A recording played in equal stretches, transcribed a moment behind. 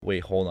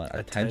Wait, hold on.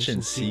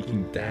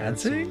 Attention-seeking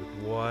dancing?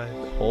 What?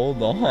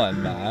 Hold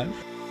on, man.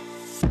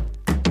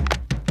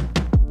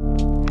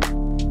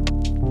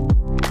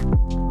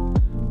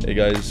 Hey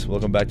guys,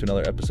 welcome back to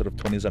another episode of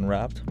 20s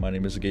Unwrapped. My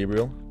name is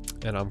Gabriel.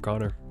 And I'm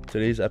Connor.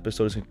 Today's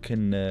episode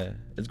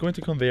is going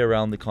to convey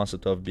around the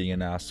concept of being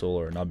an asshole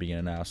or not being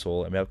an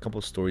asshole. And we have a couple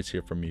of stories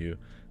here from you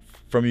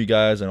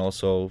guys, and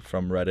also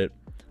from Reddit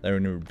that we're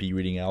going to be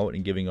reading out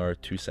and giving our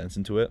 2 cents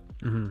into it.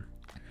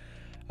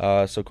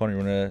 So Connor, you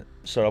want to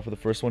start off with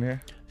the first one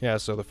here? Yeah,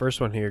 so the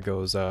first one here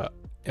goes,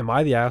 am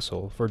I the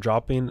asshole for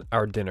dropping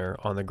our dinner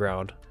on the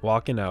ground,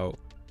 walking out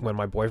when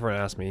my boyfriend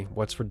asked me,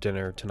 what's for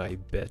dinner tonight,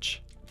 bitch?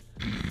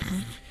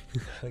 I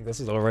think this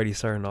is already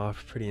starting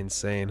off pretty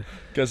insane.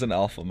 Guy's an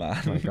alpha, man.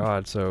 Oh my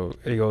god. So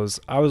he goes,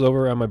 I was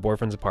over at my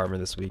boyfriend's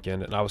apartment this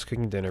weekend and I was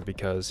cooking dinner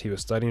because he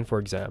was studying for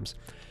exams.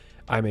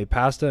 I made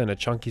pasta and a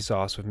chunky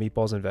sauce with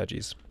meatballs and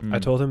veggies. I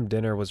told him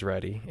dinner was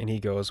ready and he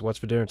goes, what's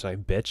for dinner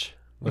tonight, bitch?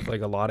 With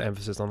like a lot of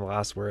emphasis on the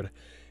last word.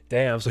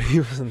 Damn, so he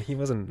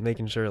wasn't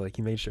making sure, like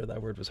he made sure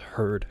that word was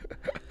heard.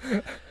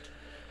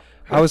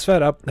 I was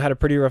fed up, had a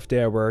pretty rough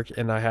day at work,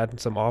 and I had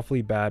some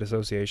awfully bad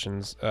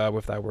associations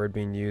with that word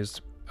being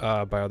used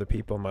by other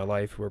people in my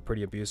life who were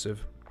pretty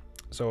abusive.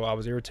 So I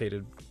was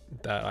irritated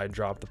that I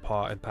dropped the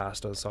pot and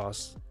pasta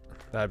sauce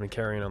that I'd been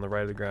carrying on the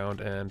right of the ground,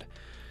 and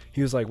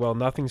he was like, well,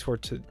 nothing's for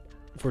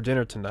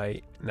dinner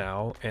tonight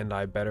now, and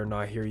I better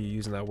not hear you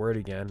using that word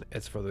again.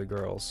 It's for the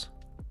girls.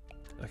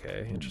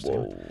 Okay, interesting.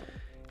 Whoa.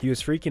 He was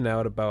freaking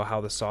out about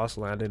how the sauce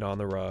landed on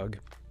the rug.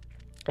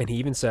 And he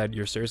even said,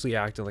 you're seriously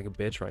acting like a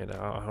bitch right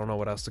now. I don't know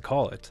what else to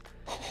call it.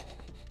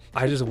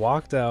 I just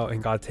walked out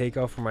and got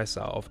takeout for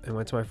myself and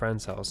went to my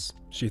friend's house.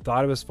 She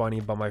thought it was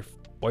funny, but my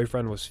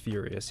boyfriend was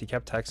furious. He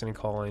kept texting and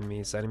calling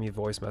me, sending me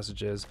voice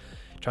messages,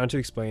 trying to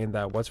explain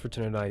that what's for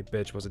tonight,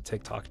 bitch, was a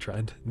TikTok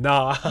trend.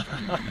 Nah.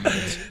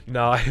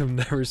 No, I have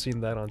never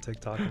seen that on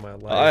TikTok in my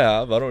life. I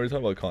have. I don't know what you're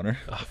talking about, Connor.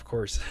 Of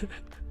course.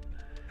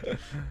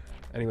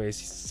 Anyways,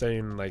 he's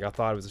saying, like, I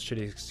thought it was the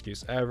shittiest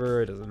excuse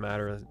ever. It doesn't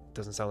matter. It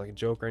doesn't sound like a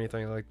joke or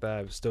anything like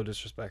that. It was still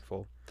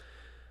disrespectful.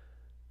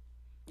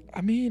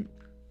 I mean,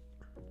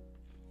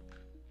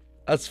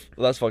 that's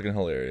fucking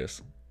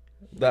hilarious.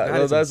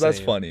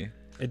 That's funny.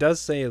 It does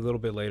say a little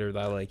bit later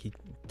that, like, he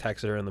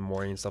texted her in the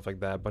morning and stuff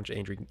like that. A bunch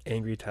of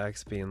angry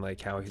texts being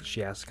like how she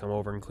has to come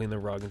over and clean the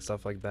rug and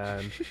stuff like that.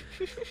 And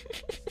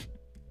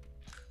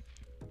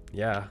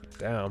yeah,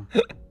 damn.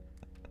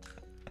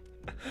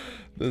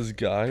 This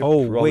guy.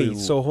 Oh, wait.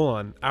 So hold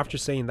on. After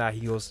saying that,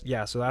 he goes,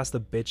 yeah, so that's the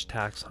bitch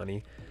tax,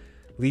 honey.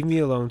 Leave me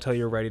alone till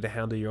you're ready to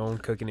handle your own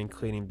cooking and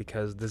cleaning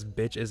because this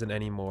bitch isn't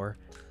anymore.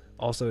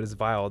 Also, it is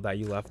vile that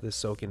you left this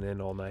soaking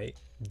in all night.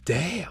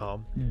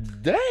 Damn.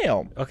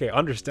 Okay,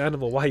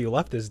 understandable why you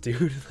left this,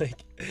 dude.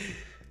 Like,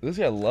 this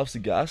guy loves to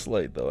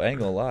gaslight, though. I ain't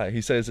gonna lie.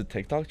 He said it's a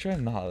TikTok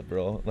trend. Nah,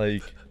 bro.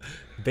 Like,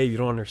 babe, you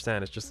don't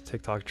understand. It's just a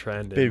TikTok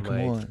trend. Babe, and,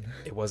 come like, on.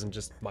 It wasn't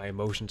just my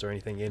emotions or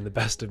anything in the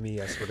best of me.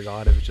 I swear to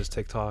God, it was just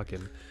TikTok,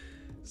 and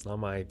it's not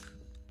my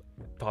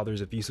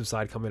father's abusive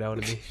side coming out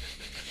of me.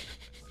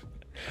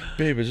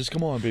 Babe, it's just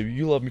come on, baby.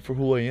 You love me for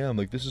who I am.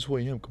 Like, this is who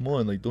I am. Come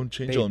on, like, don't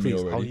change on me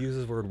already. I'll use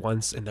this word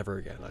once and never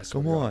again. I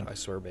swear. Come on. God, I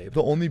swear, babe.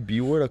 The only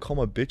B word I call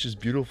my bitch is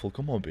beautiful.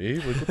 Come on,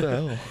 babe. Like, what the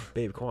hell?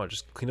 Babe, come on.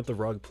 Just clean up the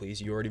rug,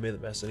 please. You already made the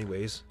mess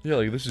anyways. Yeah,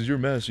 like, this is your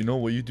mess. You know,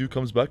 what you do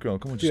comes back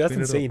around. Come on, dude, just that's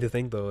clean insane it up. to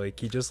think, though. Like,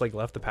 he just, like,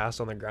 left the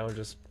pasta on the ground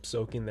just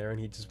soaking there, and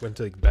he just went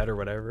to, like, bed or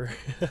whatever.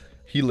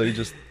 He literally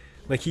just...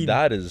 like,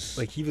 that is...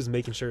 like, he was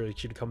making sure, like,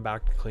 she'd come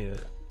back to clean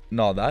it.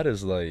 No, that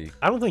is, like...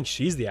 I don't think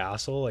she's the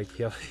asshole. Like,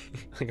 yeah,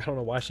 like, I don't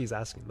know why she's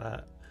asking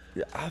that.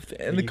 Yeah,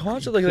 and the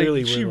concept, like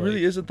she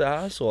really isn't the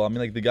asshole. I mean,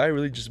 like, the guy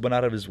really just went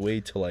out of his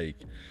way to, like,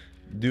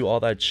 do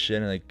all that shit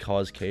and, like,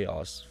 cause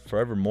chaos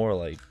forevermore.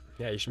 Like,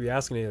 yeah, you should be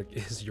asking, like,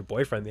 is your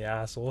boyfriend the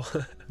asshole?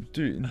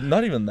 Dude,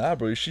 not even that,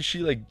 bro. She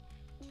should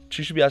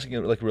be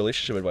asking, like,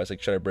 relationship advice.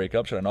 Like, should I break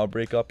up? Should I not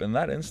break up? In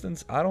that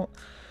instance, I don't.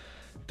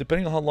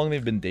 Depending on how long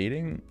they've been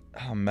dating,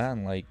 oh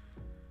man, like,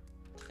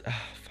 fuck.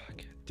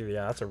 Dude,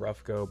 yeah, that's a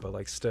rough go, but,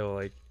 like, still,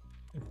 like,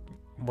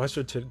 what's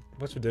for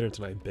dinner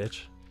tonight,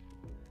 bitch?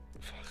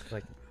 Fuck.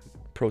 Like,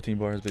 protein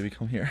bars, baby,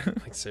 come here.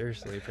 Like,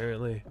 seriously,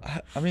 apparently.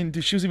 I mean,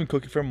 dude, she was even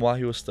cooking for him while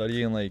he was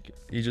studying, and, like,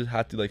 he just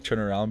had to, like, turn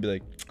around and be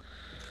like,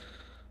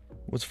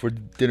 what's for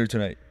dinner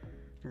tonight?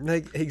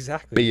 Like,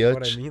 exactly. Bitch. You know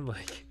what I mean?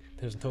 Like,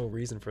 there's no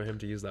reason for him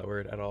to use that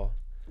word at all.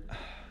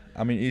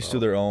 I mean, each to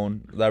their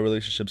own. That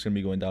relationship's gonna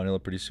be going downhill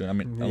pretty soon. I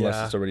mean,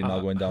 unless it's already not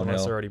going downhill.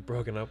 Unless they're already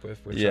broken up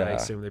with, which I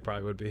assume they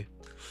probably would be.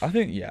 I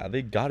think, yeah,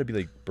 they gotta be,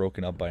 like,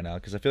 broken up by now,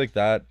 because I feel like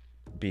that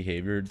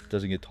behavior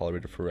doesn't get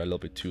tolerated for a little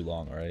bit too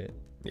long, right?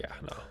 Yeah,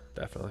 no,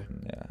 definitely.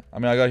 Yeah. I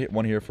mean, I got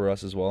one here for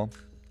us as well.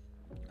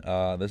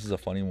 This is a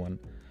funny one.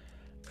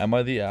 Am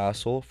I the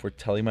asshole for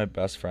telling my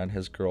best friend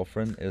his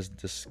girlfriend is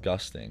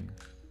disgusting?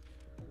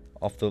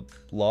 Off the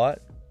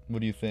lot, what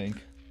do you think?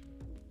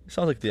 He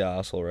sounds like the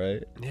asshole,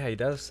 right? Yeah, he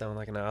does sound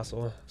like an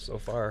asshole so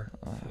far.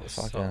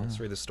 Let's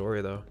read the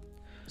story, though.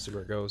 See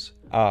where it goes.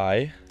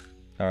 Alright,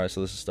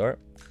 so this is start.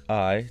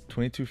 I,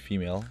 22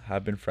 female,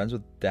 have been friends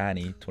with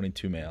Danny,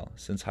 22 male,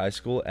 since high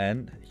school,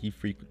 and he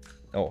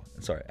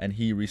And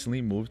he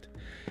recently moved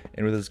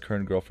in with his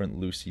current girlfriend,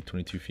 Lucy,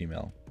 22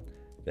 female.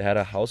 They had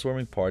a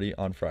housewarming party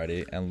on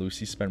Friday, and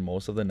Lucy spent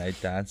most of the night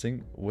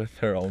dancing with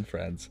her own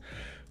friends,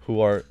 who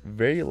are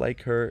very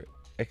like her,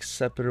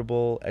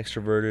 acceptable,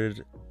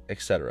 extroverted,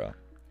 etc.,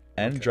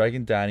 and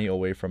dragging Danny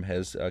away from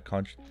his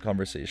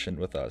conversation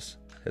with us,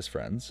 his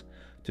friends,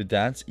 to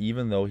dance,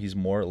 even though he's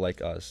more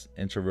like us,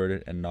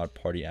 introverted and not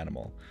party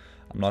animal.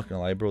 I'm not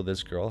gonna lie, bro,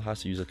 this girl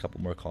has to use a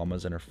couple more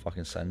commas in her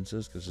fucking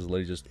sentences, because this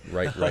lady just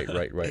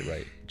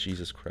right.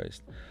 Jesus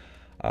Christ.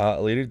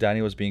 Later,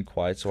 Danny was being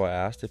quiet, so I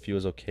asked if he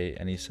was okay,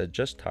 and he said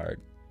just tired.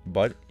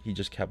 But he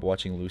just kept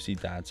watching Lucy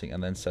dancing,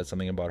 and then said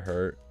something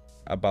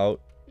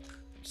about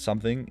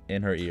something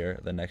in her ear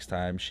the next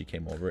time she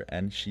came over.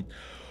 And she,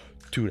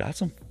 dude, that's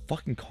some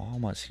fucking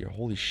commas here,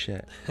 holy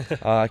shit.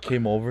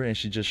 Came over, and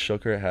she just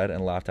shook her head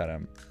and laughed at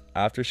him.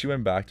 After she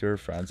went back to her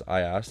friends,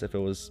 I asked if it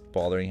was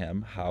bothering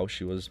him how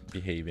she was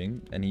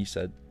behaving, and he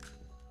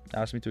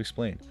asked me to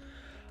explain.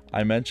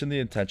 I mentioned the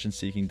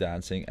attention-seeking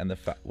dancing and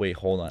the wait,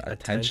 hold on.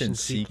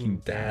 Attention-seeking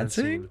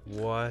dancing?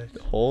 What?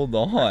 Hold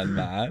on,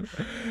 man.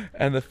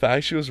 And the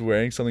fact she was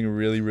wearing something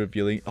really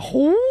revealing.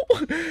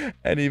 Oh!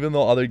 And even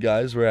though other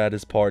guys were at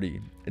his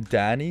party,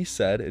 Danny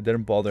said it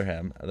didn't bother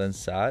him, and then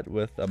sat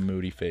with a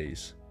moody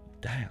face.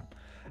 Damn.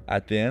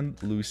 At the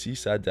end, Lucy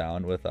sat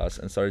down with us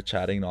and started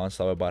chatting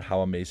nonstop about how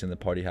amazing the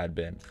party had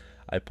been.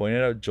 I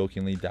pointed out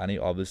jokingly Danny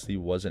obviously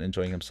wasn't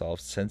enjoying himself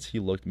since he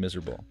looked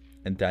miserable.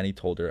 And Danny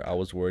told her I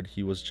was worried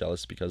he was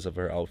jealous because of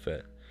her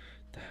outfit.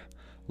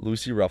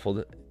 Lucy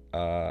ruffled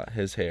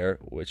his hair,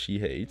 which he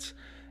hates,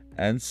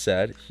 and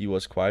said he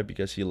was quiet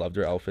because he loved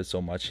her outfit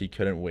so much he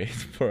couldn't wait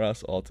for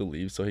us all to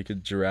leave so he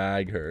could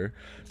drag her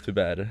to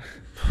bed.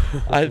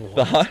 I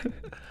thought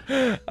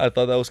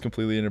that was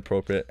completely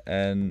inappropriate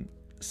and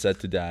said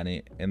to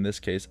Danny, in this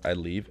case, I'd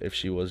leave if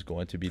she was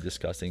going to be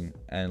disgusting,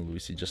 and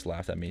Lucy just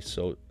laughed at me,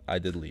 so I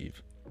did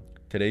leave.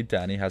 Today,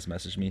 Danny has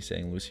messaged me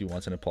saying Lucy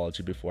wants an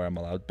apology before I'm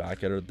allowed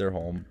back at their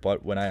home,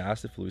 but when I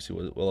asked if Lucy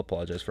will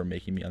apologize for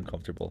making me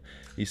uncomfortable,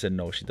 he said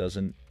no, she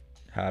doesn't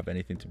have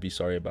anything to be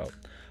sorry about.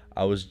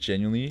 I was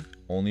genuinely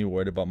only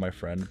worried about my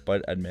friend,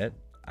 but admit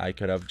I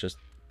could have just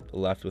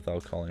left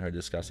without calling her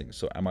disgusting.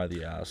 So am I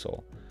the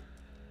asshole?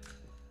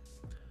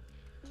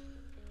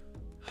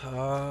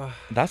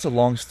 That's a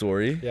long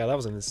story. Yeah, that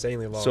was an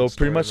insanely long story. So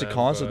pretty much man, the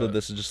concept of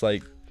this is just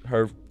like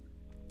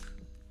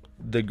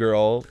the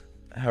girl,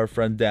 her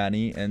friend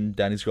Danny, and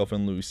Danny's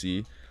girlfriend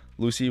Lucy.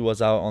 Lucy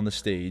was out on the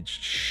stage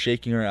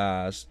shaking her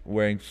ass,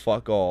 wearing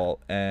fuck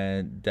all,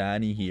 and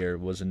Danny here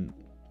wasn't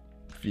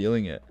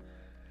feeling it.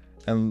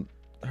 And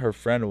her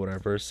friend or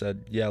whatever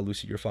said, yeah,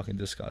 Lucy, you're fucking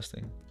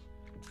disgusting.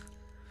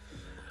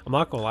 I'm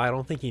not gonna lie, I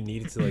don't think he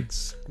needed to like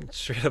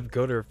straight up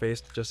go to her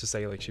face just to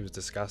say like she was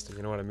disgusting,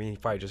 you know what I mean? He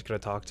probably just could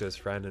have talked to his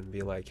friend and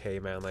be like, hey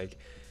man, like,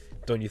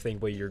 don't you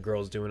think what your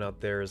girl's doing out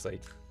there is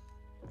like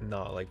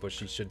not like what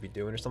she should be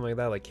doing or something like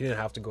that? Like, he didn't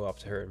have to go up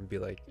to her and be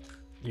like,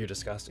 you're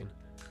disgusting,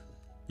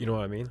 you know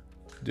what I mean?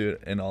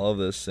 Dude, in all of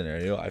this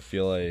scenario, I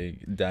feel like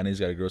Danny's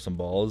gotta grow some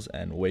balls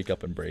and wake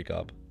up and break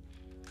up.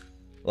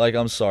 Like,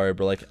 I'm sorry,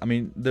 bro. Like, I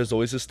mean, there's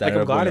always this standard.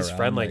 Like, I'm glad his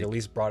friend like at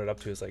least brought it up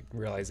to his like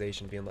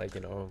realization, being like,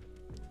 you know,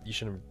 you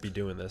shouldn't be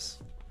doing this.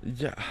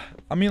 Yeah,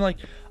 I mean,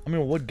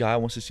 what guy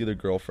wants to see their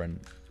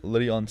girlfriend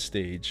literally on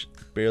stage,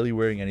 barely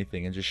wearing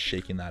anything, and just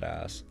shaking that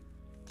ass?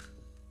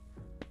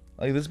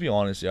 Like, let's be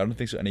honest, yeah, I don't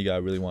think so any guy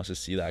really wants to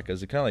see that,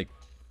 because it kind of like...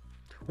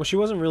 Well, she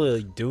wasn't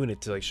really like doing it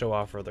to like show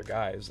off for other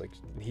guys. Like,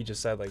 he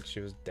just said like she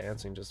was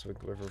dancing just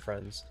with her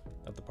friends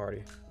at the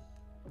party.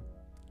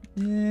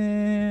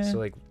 Yeah. So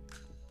like...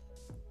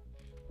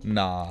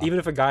 Nah. Even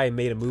if a guy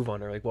made a move on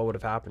her, like, what would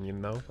have happened, you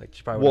know? Like,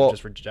 she probably would have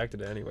just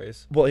rejected it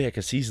anyways. Well, yeah,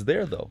 because he's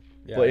there, though.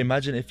 Yeah. But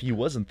imagine if he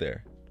wasn't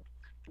there.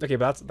 Okay,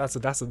 but that's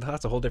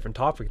a whole different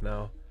topic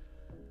now.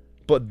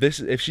 But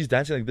if she's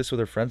dancing like this with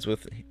her friends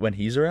when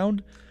he's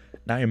around,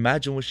 now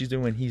imagine what she's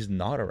doing when he's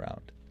not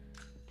around.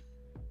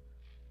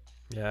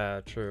 Yeah,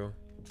 true.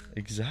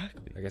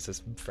 Exactly. I guess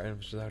his friend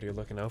was just out here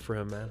looking out for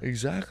him, man.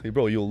 Exactly,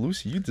 bro. Yo,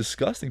 Lucy, you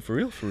disgusting, for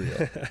real.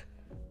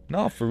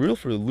 No, for real,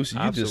 Lucy,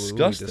 you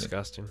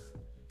disgusting.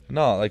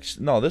 No,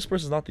 this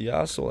person's not the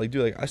asshole. Like,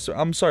 dude, like,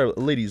 I'm sorry,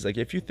 ladies. Like,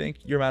 if you think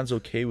your man's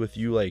okay with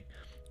you, like,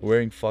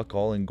 wearing fuck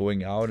all and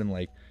going out and,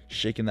 like,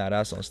 shaking that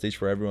ass on stage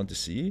for everyone to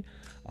see,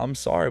 I'm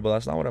sorry, but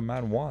that's not what a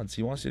man wants.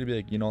 He wants you to be,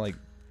 like, you know, like,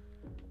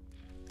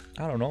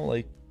 I don't know,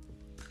 like,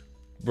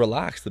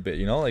 relaxed a bit,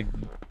 you know? Like,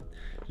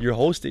 your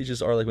whole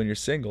stages are, like, when you're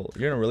single.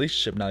 You're in a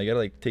relationship now. You gotta,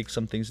 like, take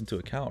some things into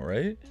account,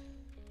 right?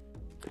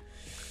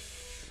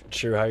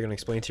 True. How are you gonna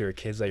explain to your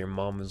kids that your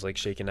mom was, like,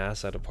 shaking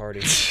ass at a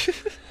party?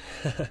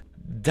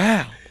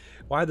 Damn.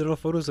 Why are there no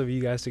photos of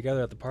you guys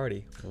together at the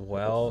party?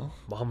 Well,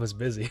 mom was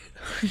busy.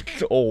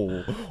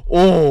 Oh.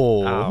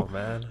 Ow,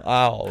 man.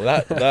 Ow.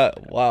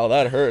 Wow,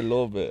 that hurt a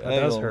little bit. That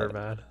does hurt,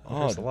 man. It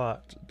hurts a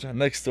lot.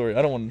 Next story.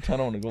 I don't want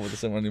to go with the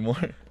same one anymore.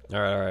 All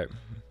right.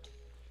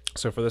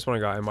 So for this one, I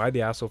got, am I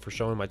the asshole for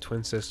showing my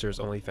twin sister's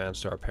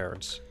OnlyFans to our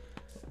parents?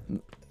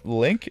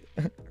 Link?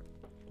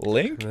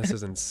 This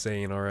is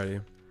insane already.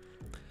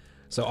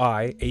 So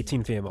I,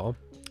 18 female,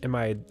 and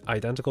my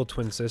identical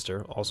twin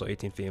sister, also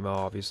 18 female,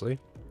 obviously,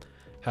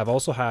 have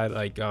also had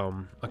like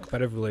a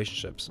competitive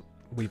relationships.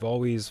 We've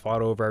always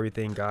fought over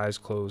everything, guys,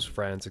 clothes,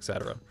 friends,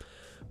 etc.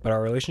 But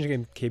our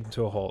relationship came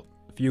to a halt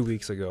a few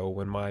weeks ago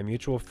when my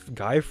mutual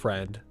guy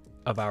friend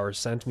of ours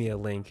sent me a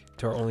link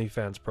to our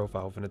OnlyFans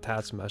profile with an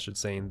attached message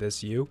saying,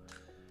 "This you?"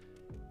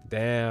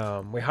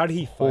 Damn. Wait, how did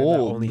he find that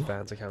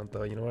OnlyFans account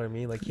though? You know what I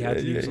mean? Like he had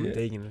to do some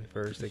digging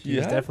first. Like he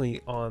was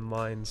definitely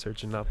online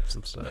searching up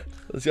some stuff.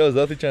 This guy was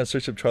definitely trying to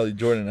search up Charlie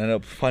Jordan and ended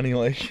up finding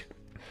like,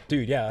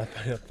 dude, yeah,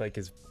 like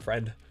his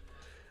friend.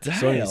 Damn.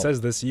 So he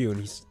says this you,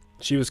 and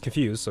she was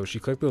confused, so she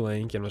clicked the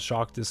link and was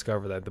shocked to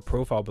discover that the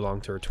profile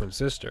belonged to her twin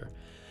sister.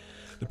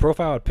 The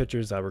profile had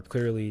pictures that were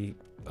clearly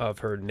of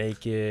her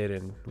naked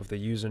and with the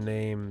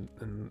username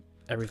and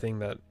everything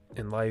that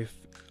in life.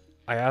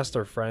 I asked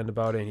our friend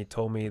about it, and he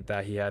told me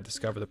that he had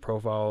discovered the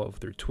profile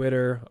through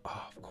Twitter.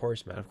 Oh, of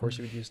course, man. Of course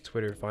you would use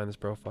Twitter to find this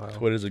profile.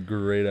 Twitter's a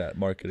great at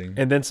marketing.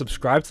 And then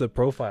subscribe to the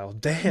profile.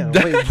 Damn.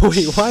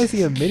 Wait, why is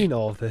he admitting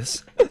all of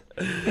this?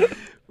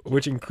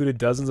 Which included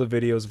dozens of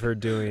videos of her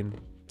doing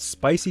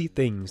spicy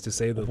things, to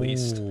say the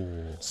least.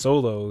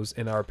 Solos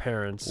and our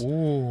parents.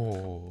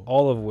 Ooh.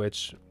 All of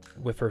which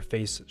with her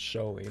face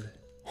showing.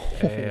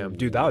 Damn.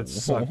 Dude, that would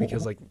suck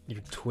because like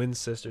your twin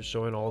sister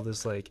showing all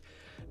this like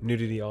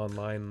nudity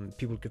online,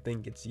 people could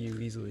think it's you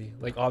easily.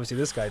 Like obviously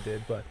this guy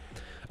did, but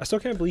I still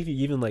can't believe he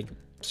even like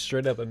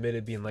straight up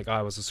admitted being like, oh,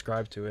 I was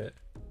subscribed to it.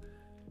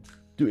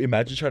 Dude,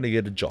 imagine trying to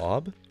get a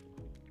job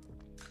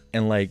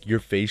and like your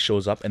face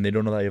shows up and they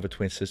don't know that you have a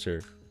twin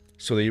sister,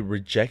 so they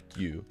reject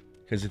you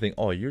because they think,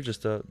 oh, you're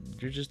just a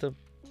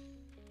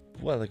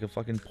what, like a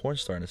fucking porn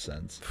star in a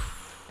sense.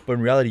 But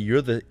in reality,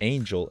 you're the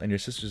angel and your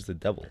sister's the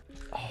devil.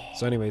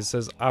 So anyways, it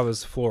says, I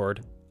was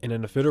floored and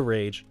in a fit of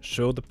rage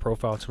showed the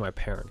profile to my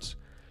parents.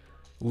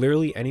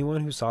 Literally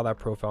anyone who saw that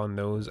profile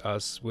knows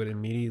us would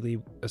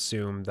immediately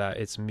assume that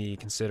it's me,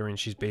 considering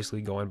she's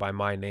basically going by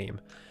my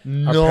name.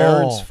 Our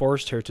parents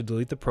forced her to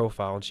delete the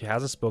profile, and she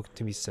hasn't spoken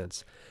to me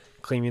since,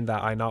 claiming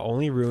that I not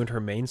only ruined her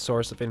main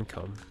source of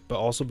income, but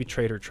also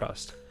betrayed her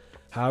trust.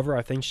 However,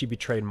 I think she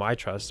betrayed my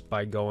trust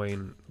by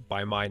going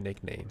by my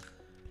nickname.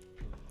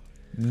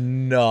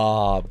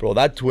 Nah, bro,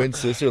 that twin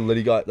sister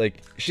literally got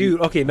like, dude.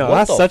 Okay, no,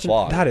 that's such.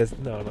 That is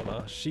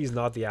no. She's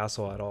not the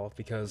asshole at all,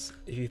 because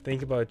if you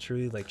think about it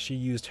truly, like she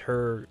used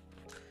her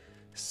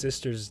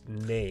sister's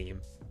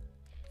name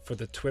for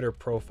the Twitter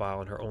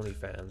profile and her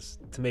OnlyFans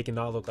to make it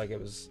not look like it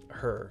was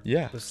her.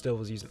 Yeah, but still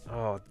was using.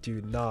 Oh,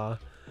 dude, nah.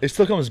 It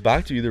still comes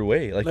back to either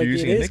way. Like you're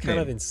using a nickname. It is kind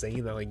of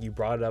insane that like you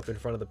brought it up in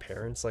front of the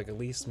parents. Like at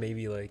least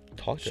maybe like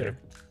should have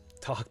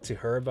talked to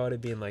her about it,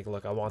 being like,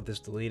 look, I want this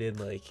deleted.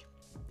 Like,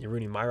 you're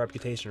ruining my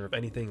reputation, or if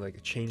anything,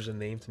 like change the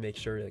name to make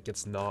sure like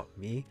it's not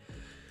me.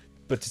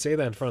 But to say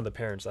that in front of the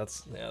parents,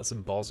 that's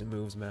some ballsy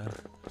moves, man.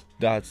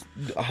 I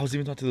was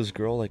even talking to this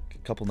girl like a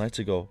couple nights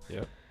ago.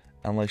 Yeah.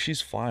 And like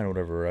she's fine or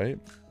whatever, right?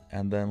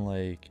 And then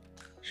like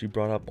she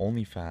brought up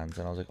OnlyFans,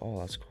 and I was like, oh,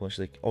 that's cool. And she's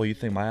like, oh, you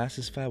think my ass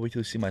is fat? Wait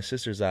till you see my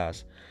sister's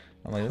ass.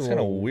 I'm like, that's kind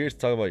of weird to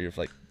talk about your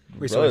like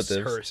relatives.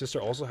 So her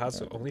sister also has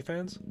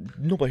OnlyFans?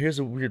 No, but here's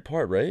the weird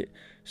part, right?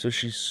 So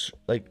she's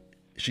like,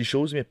 she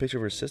shows me a picture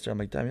of her sister. I'm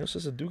like, damn, your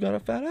sister do got a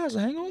fat ass.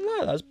 I ain't gonna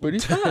lie, that's pretty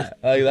fat.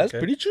 Like that's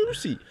pretty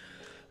juicy.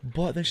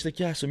 But then she's like,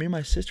 yeah, so me and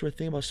my sister were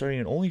thinking about starting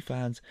an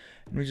OnlyFans,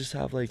 and we just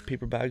have like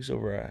paper bags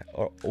over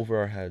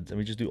our heads, and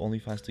we just do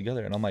OnlyFans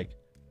together. And I'm like,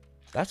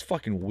 that's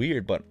fucking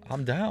weird, but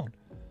I'm down.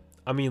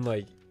 I mean,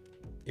 like,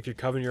 if you're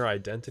covering your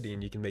identity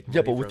and you can make money,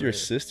 yeah, but with your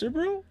sister,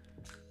 bro.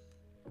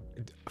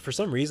 For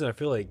some reason, I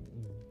feel like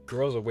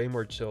girls are way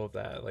more chill with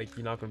that. Like,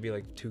 you're not gonna be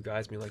like two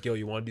guys being like, yo,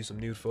 you want to do some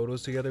nude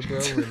photos together, bro,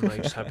 and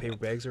like just have paper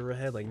bags over your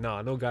head. Like,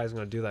 nah, no guy's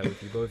gonna do that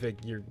with you. But if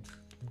like your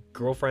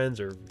girlfriends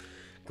or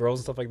girls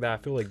and stuff like that,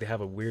 I feel like they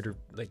have a weirder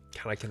like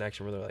kind of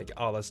connection where they're like,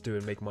 oh, let's do it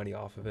and make money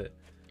off of it.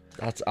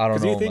 I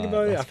don't know, you think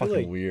about it, that's I feel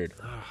fucking like, weird.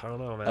 I don't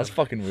know, man. That's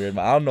fucking weird,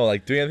 man. I don't know,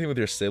 like doing anything with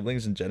your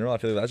siblings in general, I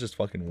feel like that's just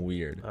fucking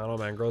weird. I don't know,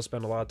 man. Girls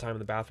spend a lot of time in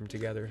the bathroom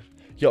together.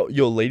 Yo,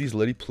 ladies,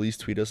 literally, please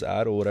tweet us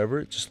at or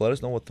whatever. Just let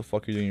us know what the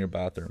fuck you're doing in your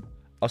bathroom.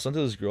 I was talking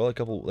to this girl a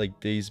couple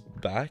like days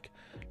back.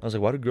 I was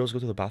like, why do girls go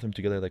to the bathroom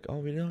together? Like, oh,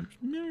 we don't,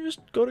 just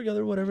go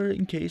together, whatever,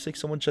 in case like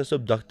someone tries to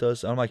abduct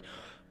us. And I'm like,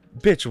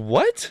 bitch,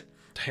 what?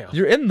 Damn.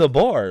 You're in the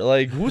bar.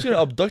 Like, who's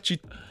gonna abduct you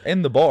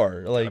in the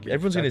bar? Like,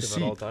 everyone's gonna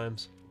see. At all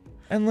times.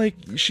 And like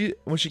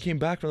when she came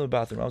back from the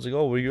bathroom, I was like,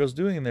 oh, what are you girls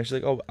doing in there? She's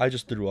like, oh, I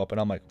just threw up.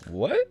 And I'm like,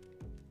 what?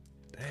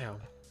 Damn.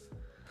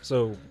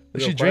 So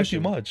she drank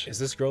too much. Is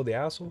this girl the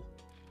asshole?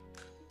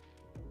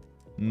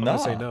 Nah. I'm gonna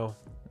say no.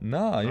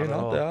 Nah, you're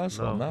not the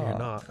asshole. No, nah. You're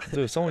not.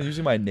 Dude, someone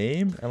using my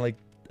name and like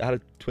I had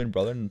a twin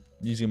brother and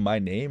using my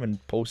name and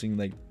posting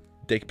like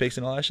dick pics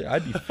and all that shit,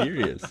 I'd be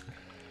furious.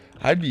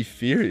 I'd be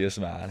furious,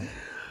 man.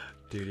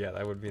 Dude, yeah,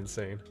 that would be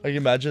insane. Like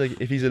imagine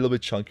like if he's a little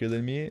bit chunkier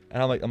than me,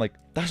 and I'm like,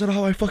 that's not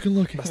how I fucking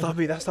look. That's not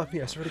me. I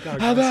swear to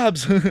God. I have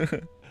abs.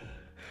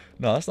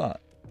 No, that's not.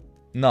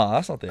 No,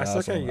 that's not the I still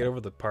asshole. can't get Man. over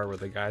the part where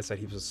the guy said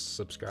he was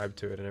subscribed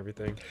to it and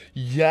everything.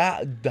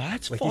 Yeah,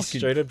 that's Like fucking. he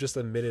straight up just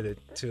admitted it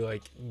to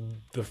like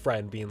the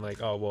friend being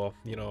like, "Oh well,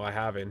 you know, I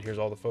have it. And here's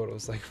all the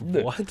photos." Like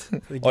what?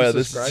 Like Oh you yeah,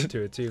 this subscribed is.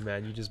 to it too,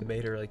 man. You just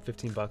made her like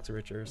 $15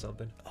 richer or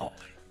something. Oh,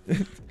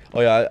 oh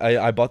yeah,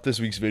 I bought this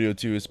week's video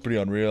too. It's pretty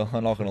unreal.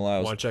 I'm not gonna lie.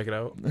 Want to check it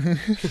out?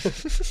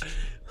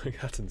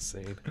 Like that's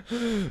insane.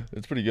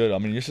 It's pretty good. I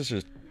mean, your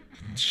sister,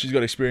 she's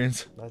got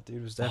experience. That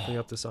dude was definitely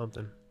up to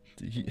something.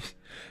 He,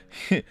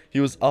 he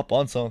was up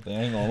on something.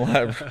 I ain't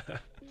gonna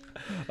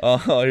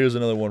lie. Here's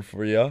another one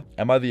for you.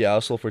 Am I the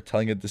asshole for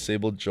telling a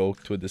disabled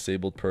joke to a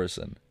disabled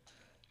person?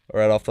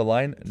 Right off the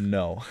line,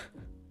 no.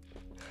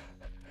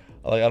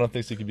 Like I don't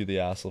think so. You could be the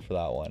asshole for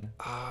that one.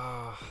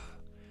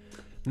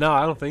 No,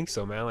 I don't think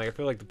so, man. Like I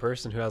feel like the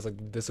person who has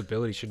like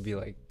disability should be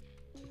like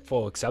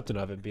full accepting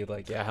of it. Be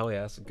like, yeah, hell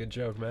yeah, that's a good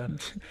joke, man.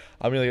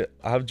 I mean, like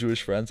I have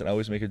Jewish friends, and I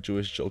always make a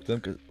Jewish joke to them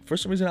because for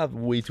some reason I have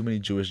way too many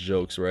Jewish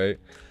jokes. Right?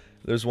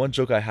 There's one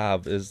joke I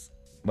have is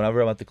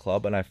whenever I'm at the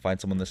club and I find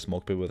someone in the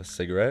smoke pit with a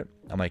cigarette,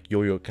 I'm like,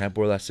 yo, can I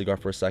borrow that cigar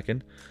for a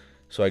second?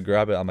 So I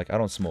grab it. I'm like, I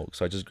don't smoke,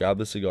 so I just grab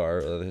the cigar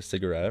or the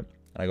cigarette,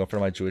 and I go in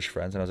front of my Jewish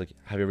friends, and I was like,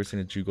 have you ever seen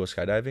a Jew go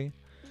skydiving?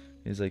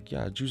 He's like,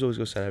 yeah, Jews always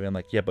go skydiving. I'm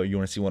like, yeah, but you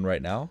want to see one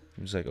right now?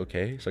 He's like,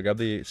 okay. So I grab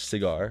the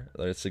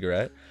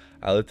cigarette,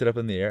 I lift it up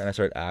in the air, and I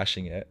start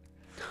ashing it.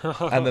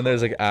 And then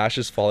there's like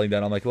ashes falling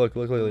down. I'm like, look.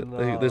 Like,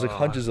 there's like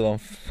hundreds of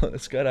them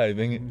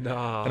skydiving.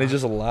 Nah. And he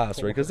just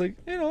laughs, right? Because like,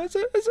 you know,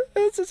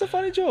 it's a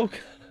funny joke.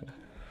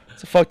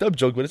 It's a fucked up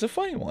joke, but it's a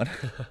funny one.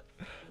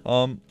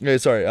 Okay,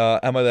 sorry.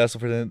 Am I the asshole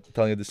for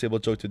telling a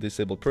disabled joke to a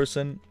disabled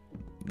person?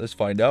 Let's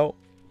find out.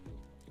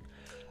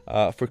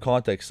 For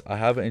context, I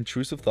have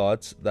intrusive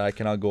thoughts that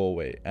cannot go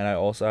away, and I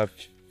also have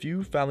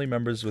few family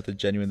members with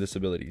genuine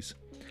disabilities.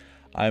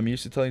 I am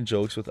used to telling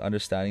jokes with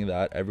understanding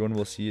that everyone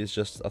will see is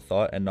just a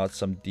thought and not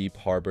some deep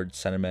harbored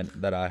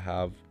sentiment that I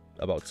have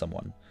about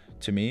someone.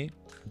 To me,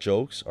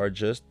 jokes are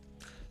just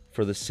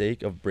for the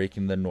sake of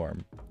breaking the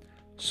norm.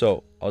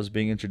 So, I was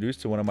being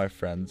introduced to one of my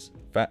friends,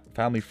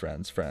 family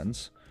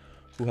friends,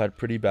 who had a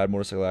pretty bad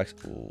motorcycle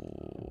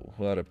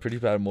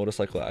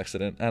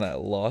accident, and I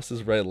lost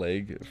his right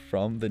leg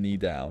from the knee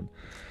down.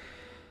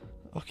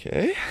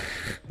 Okay.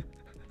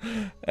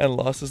 And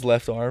lost his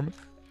left arm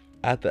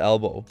at the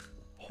elbow.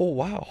 Oh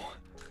wow.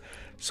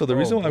 So the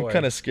reason why I'm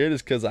kind of scared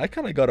is because I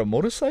kind of got a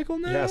motorcycle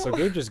now. Yeah, so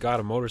Gabe just got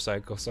a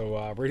motorcycle,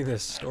 so reading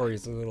this story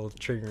is a little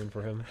triggering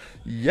for him.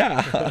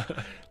 Yeah.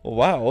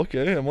 Wow,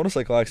 okay. A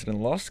motorcycle accident.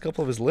 Lost a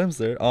couple of his limbs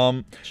there.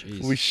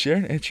 Jeez. We share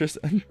an interest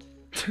in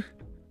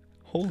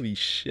holy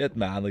shit,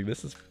 man. Like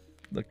this is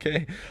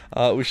okay.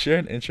 We share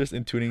an interest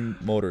in tuning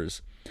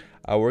motors.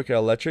 I work at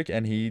electric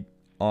and he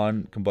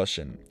on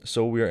combustion.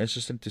 So we are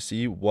interested to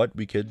see what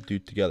we could do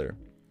together.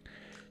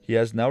 He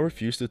has now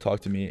refused to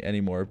talk to me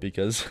anymore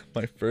because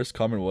my first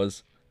comment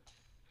was,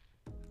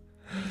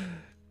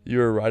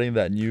 "You're riding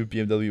that new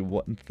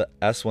BMW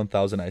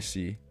S1000 I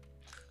see."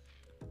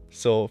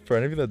 So for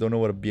any of you that don't know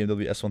what a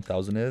BMW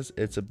S1000 is,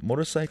 it's a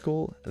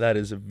motorcycle that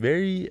is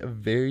very,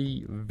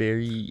 very,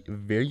 very,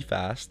 very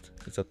fast.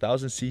 It's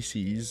 1,000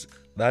 cc's.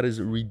 That is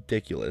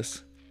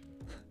ridiculous.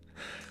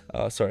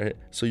 Sorry.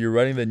 So you're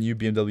riding the new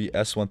BMW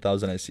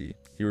S1000 I see.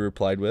 He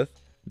replied with,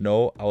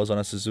 "No, I was on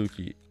a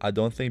Suzuki. I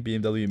don't think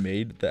BMW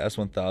made the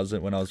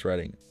S1000 when I was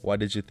riding. Why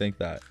did you think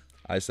that?"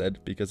 I said,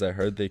 "Because I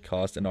heard they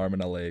cost an arm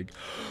and a leg."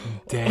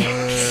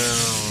 Damn.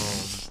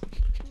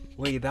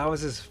 Wait, that was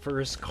his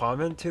first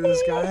comment to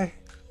this guy?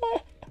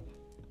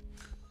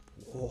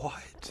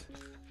 What?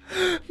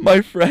 My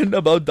friend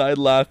about died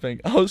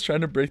laughing. I was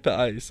trying to break the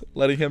ice,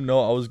 letting him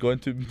know I was going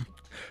to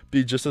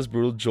be just as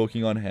brutal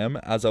joking on him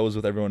as I was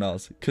with everyone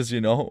else. Because, you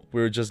know,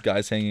 we were just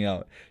guys hanging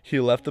out. He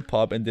left the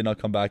pub and did not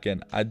come back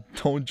in. I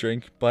don't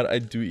drink, but I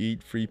do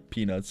eat free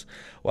peanuts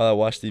while I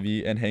watch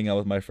TV and hang out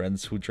with my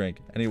friends who drink.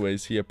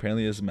 Anyways, he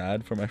apparently is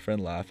mad for my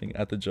friend laughing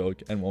at the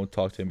joke and won't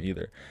talk to him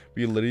either.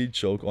 We literally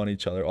joke on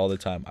each other all the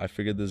time. I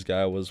figured this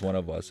guy was one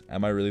of us.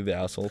 Am I really the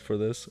asshole for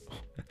this?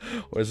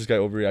 Or is this guy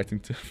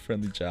overreacting to a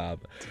friendly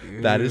jab?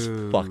 Dude. That is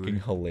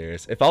fucking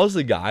hilarious. If I was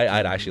the guy,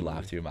 I'd actually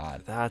laugh too,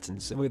 man. That's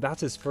insane. Wait,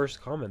 that's his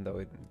first comment,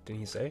 though. Didn't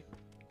he say?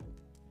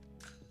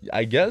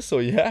 I guess so,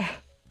 yeah.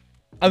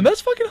 I mean,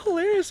 that's fucking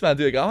hilarious, man,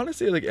 dude. Like, I want to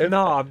say, like...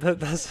 No,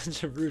 that's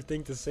such a rude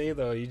thing to say,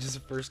 though. You just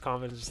first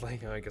comment is just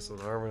like, oh, I guess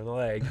an arm and a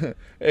leg.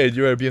 Hey, do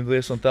you ride a BMW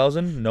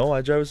S1000? No,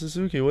 I drive a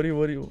Suzuki. Why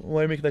are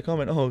you making that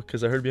comment? Oh,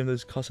 because I heard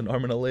BMWs cost an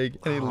arm and a leg.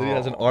 And he literally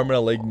has an arm and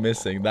a leg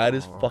missing. That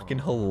is fucking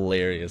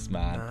hilarious,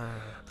 man.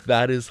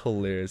 That is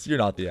hilarious. You're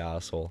not the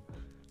asshole.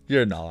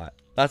 You're not.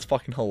 That's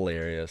fucking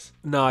hilarious.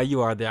 Nah,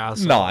 you are the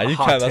asshole. Nah, you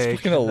can't. That's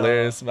fucking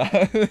hilarious,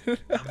 man.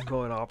 I'm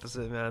going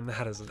opposite, man.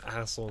 That is an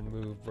asshole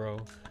move, bro.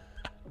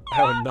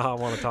 I would not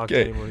want to talk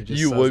to anyone who just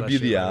you says would that be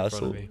shit the right in front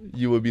asshole. of me.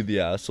 You would be the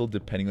asshole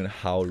depending on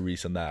how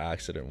recent that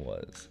accident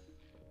was.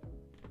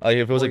 Like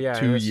if it was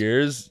 2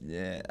 years,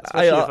 yeah.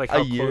 Especially if, like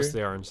how close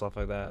they are and stuff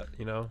like that,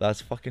 you know. That's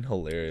fucking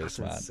hilarious, That's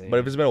man. insane. But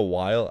if it's been a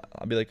while,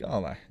 I'll be like,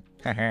 oh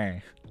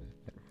my.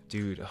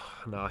 Dude,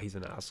 nah, he's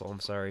an asshole. I'm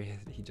sorry,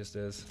 he just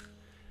is.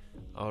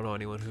 I don't know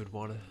anyone who'd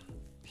want to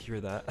hear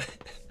that.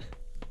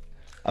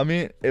 I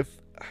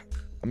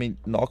mean,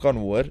 knock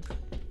on wood.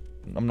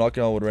 I'm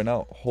knocking on wood right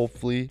now.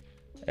 Hopefully,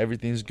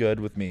 everything's good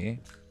with me.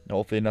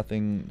 Hopefully,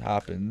 nothing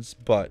happens.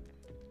 But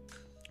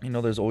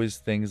there's always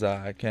things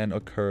that can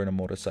occur in a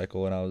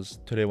motorcycle. And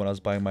today when I was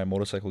buying my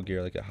motorcycle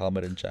gear, like a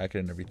helmet and jacket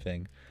and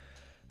everything,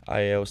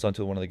 I was talking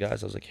to one of the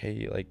guys. I was like,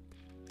 hey, like,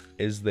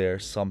 is there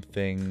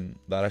something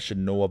that I should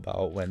know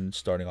about when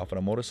starting off on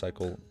a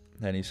motorcycle?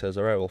 And he says,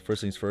 all right, well,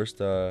 first things first,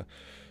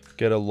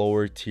 get a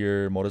lower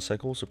tier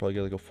motorcycle. So probably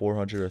get like a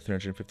 400 or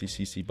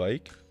 350cc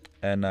bike.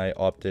 And I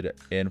opted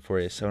in for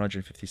a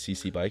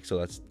 750cc bike. So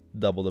that's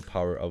double the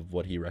power of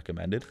what he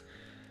recommended.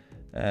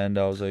 And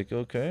I was like,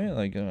 okay,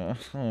 like,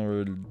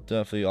 we're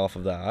definitely off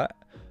of that.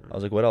 I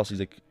was like, what else? He's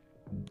like,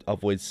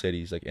 avoid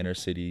cities, like inner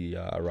city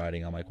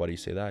riding. I'm like, why do you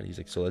say that? He's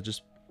like, so let's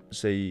just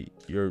say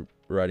you're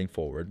riding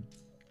forward,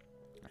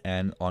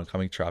 and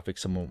oncoming traffic,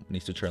 someone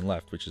needs to turn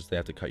left, which is they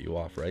have to cut you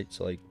off, right?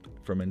 So like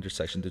from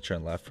intersection to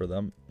turn left for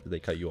them, they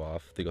cut you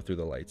off, they go through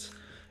the lights.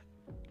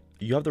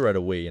 You have the right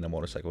of way in a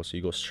motorcycle, so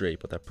you go straight,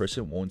 but that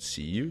person won't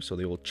see you, so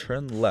they will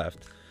turn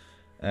left.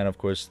 And of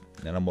course,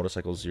 in a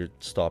motorcycles, your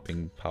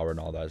stopping power and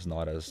all that is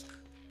not as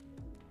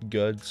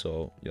good,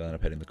 so you'll end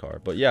up hitting the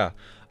car. But yeah,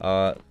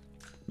 I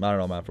don't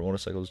know, man. For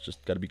motorcycles,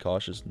 just gotta be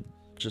cautious. And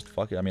just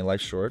fuck it. I mean,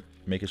 life's short.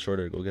 Make it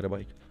shorter. Go get a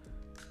bike.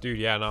 Dude,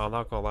 yeah, no, I'm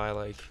not gonna lie.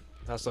 Like,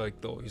 that's like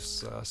the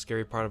always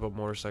scary part about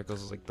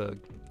motorcycles is like the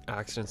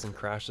accidents and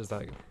crashes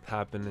that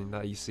happen and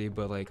that you see.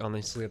 But like,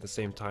 honestly, at the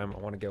same time, I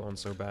want to get one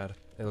so bad.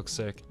 It looks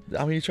sick.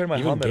 I mean, you tried my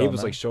Even helmet Gabe on,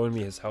 was man. like showing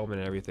me his helmet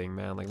and everything,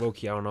 man. Like, low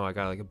key, I don't know. I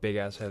got like a big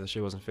ass head. The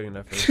shit wasn't fitting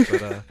at first,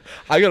 but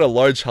I got a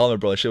large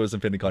helmet, bro. That shit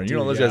wasn't fitting on. You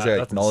know, those guys are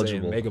like,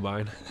 knowledgeable.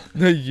 Megamind.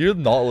 You're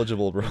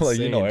knowledgeable, bro. Like,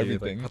 you know Insane, dude.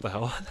 everything. Like, what the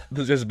hell?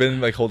 There's just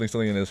been like holding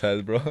something in his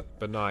head, bro.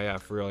 But nah, yeah,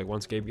 for real. Like,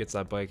 once Gabe gets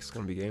that bike, it's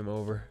gonna be game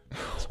over.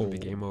 It's gonna be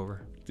game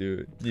over.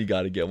 Dude, you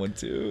gotta get one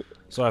too.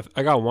 So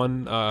I got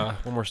one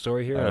more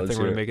story here. I think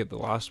we're gonna it. make it the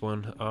last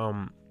one.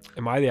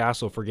 Am I the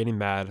asshole for getting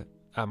mad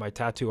at my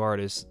tattoo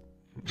artist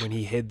when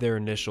he hid their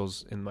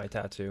initials in my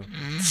tattoo?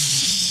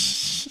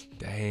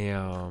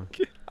 Damn.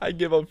 I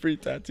give up free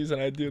tattoos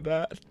and I do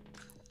that.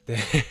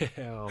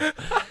 Damn.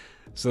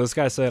 So this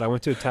guy said, I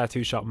went to a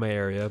tattoo shop in my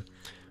area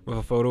with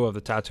a photo of the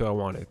tattoo I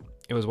wanted.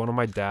 It was one of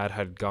my dad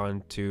had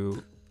gone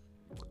to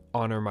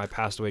honor my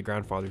passed away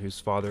grandfather, whose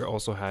father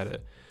also had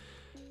it.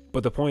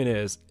 But the point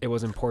is, it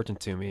was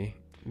important to me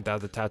that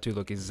the tattoo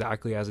look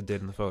exactly as it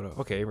did in the photo.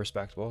 Okay,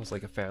 respectable. It's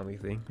like a family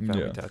thing,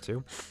 family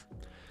tattoo.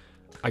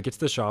 I get to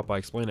the shop, I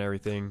explain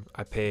everything,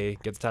 I pay,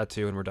 get the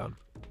tattoo, and we're done.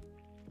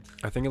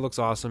 I think it looks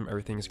awesome,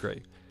 everything is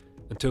great.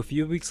 Until a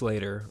few weeks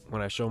later,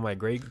 when I show my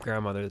great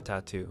grandmother the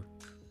tattoo,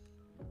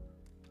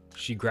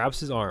 she grabs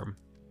his arm,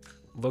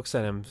 looks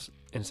at him,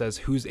 and says,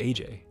 "Who's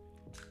AJ?"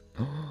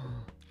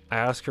 I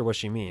ask her what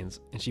she means,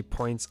 and she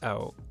points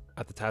out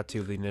at the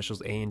tattoo the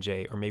initials A and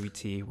J, or maybe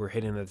T, were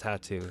hidden in the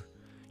tattoo.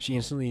 She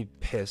instantly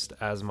pissed,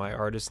 as my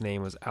artist's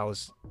name was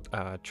Alice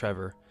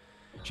Trevor.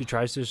 She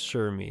tries to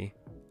assure me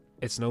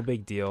it's no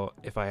big deal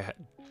if I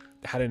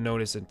hadn't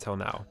noticed until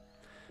now.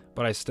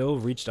 But I still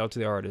reached out to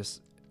the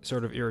artist,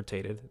 sort of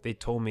irritated. They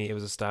told me it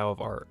was a style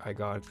of art I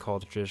got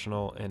called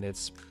traditional, and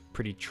it's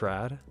pretty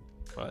trad,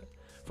 but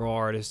for all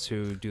artists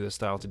who do the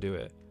style to do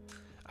it.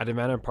 I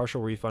demanded a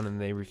partial refund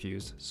and they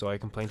refused, so I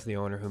complained to the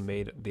owner who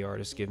made the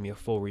artist give me a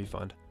full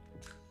refund.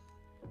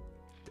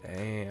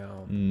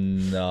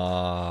 Damn.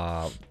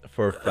 Nah,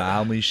 for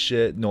family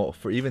shit. No,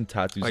 for even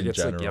tattoos Like, in it's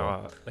general. like,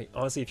 yeah, like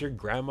honestly, if your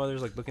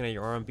grandmother's like looking at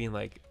your arm, being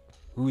like,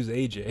 "Who's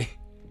AJ?"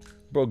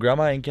 Bro,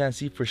 grandma ain't can't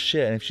see for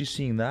shit, and if she's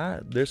seeing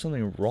that, there's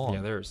something wrong.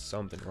 Yeah, there's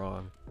something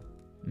wrong.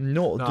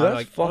 No, Nah, dude, that's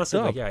like, fucked honestly,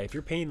 up. like, yeah, if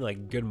you're paying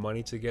like good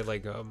money to get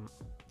like a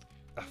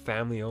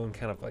family-owned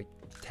kind of like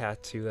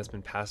tattoo that's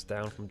been passed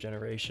down from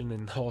generation,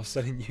 and all of a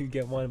sudden you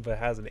get one but it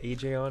has an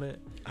AJ on it,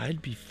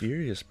 I'd be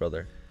furious,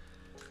 brother.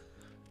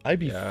 I'd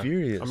be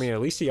furious. I mean,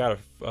 at least he got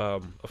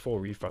a full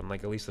refund.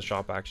 Like, at least the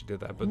shop actually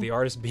did that. But the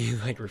artist being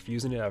like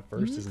refusing it at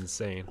first is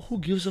insane. Who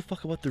gives a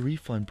fuck about the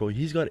refund, bro?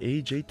 He's got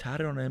AJ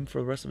tatted on him for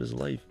the rest of his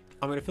life.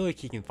 I mean, I feel like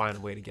he can find a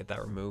way to get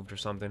that removed or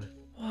something.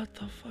 What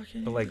the fuck?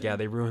 But like, yeah,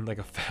 they ruined like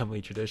a family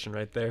tradition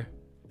right there.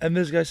 And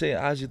this guy saying,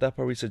 as you that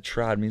part where he said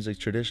trad means like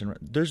tradition. Right?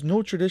 There's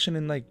no tradition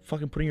in like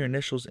fucking putting your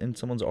initials in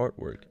someone's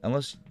artwork.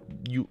 Unless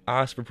you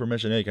ask for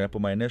permission, hey, can I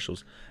put my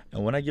initials?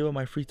 And when I give up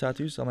my free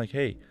tattoos, I'm like,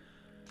 hey,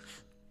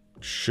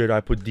 should I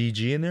put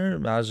DG in there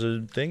as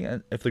a thing?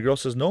 And if the girl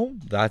says no,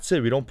 that's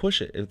it. We don't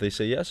push it. If they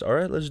say yes, all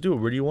right, let's do it.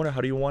 Where do you want it? How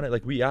do you want it?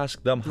 Like, we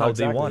ask them how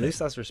they want At least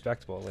it. that's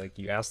respectable. Like,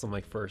 you ask them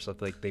like first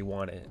if like they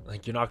want it.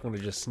 Like, you're not going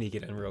to just sneak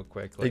it in real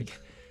quick. Like,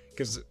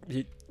 because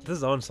this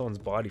is on someone's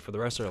body for the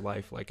rest of their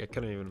life. Like, I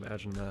couldn't even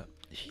imagine that.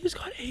 He's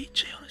got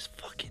AJ on his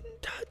fucking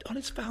on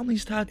his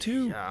family's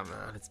tattoo. Yeah,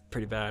 man, it's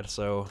pretty bad.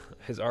 So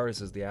his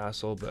artist is the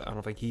asshole, but I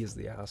don't think he is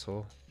the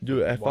asshole.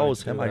 Dude, if I Why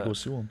was do him, that? I'd go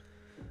sue him.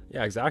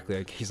 Yeah, exactly.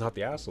 Like, he's not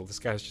the asshole. This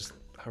guy's just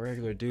a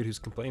regular dude who's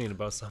complaining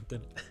about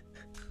something.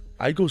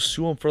 I'd go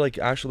sue him for like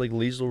actual like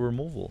laser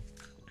removal.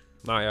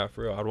 Nah, yeah,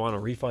 for real. I'd want a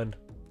refund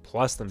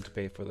plus them to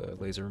pay for the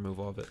laser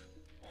removal of it.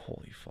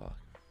 Holy fuck.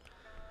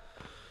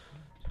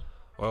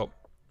 Well,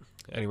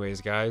 anyways,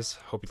 guys,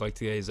 hope you liked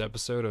today's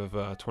episode of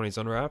 20s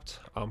Unwrapped.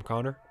 I'm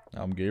Connor.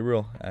 I'm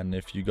Gabriel, and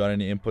if you got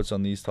any inputs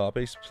on these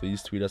topics,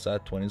 please tweet us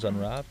at 20s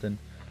Unwrapped and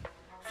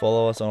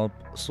follow us on all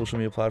social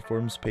media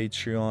platforms,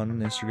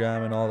 Patreon,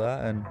 Instagram, and all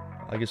that. And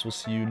I guess we'll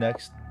see you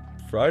next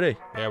Friday.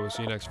 Yeah, we'll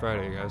see you next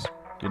Friday, guys.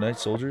 Good night,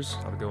 soldiers.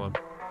 Have a good one.